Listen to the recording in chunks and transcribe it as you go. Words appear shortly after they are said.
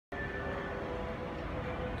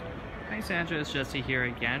Hi Sandra, it's Jesse here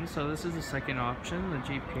again. So this is the second option, the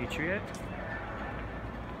Jeep Patriot.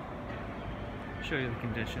 Show you the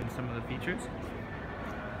condition, some of the features.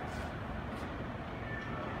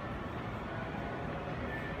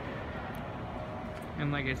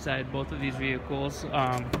 And like I said, both of these vehicles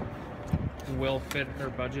will fit her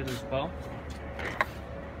budget as well.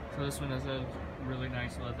 So this one has a really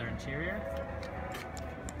nice leather interior.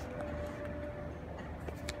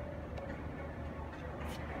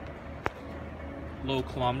 Low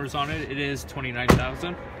kilometers on it. It is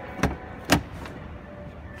 29,000.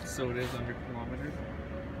 So it is under kilometers.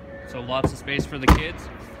 So lots of space for the kids.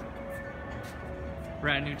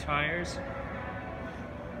 Brand new tires.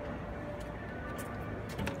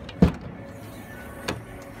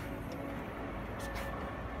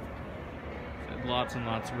 Lots and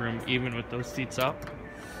lots of room, even with those seats up.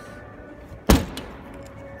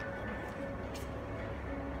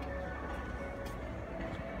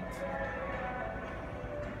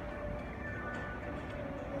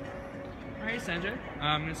 Alright Sandra,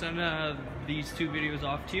 I'm going to send these two videos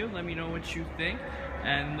off to you. Let me know what you think,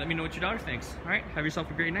 and let me know what your daughter thinks. Alright, have yourself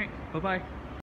a great night. Bye-bye.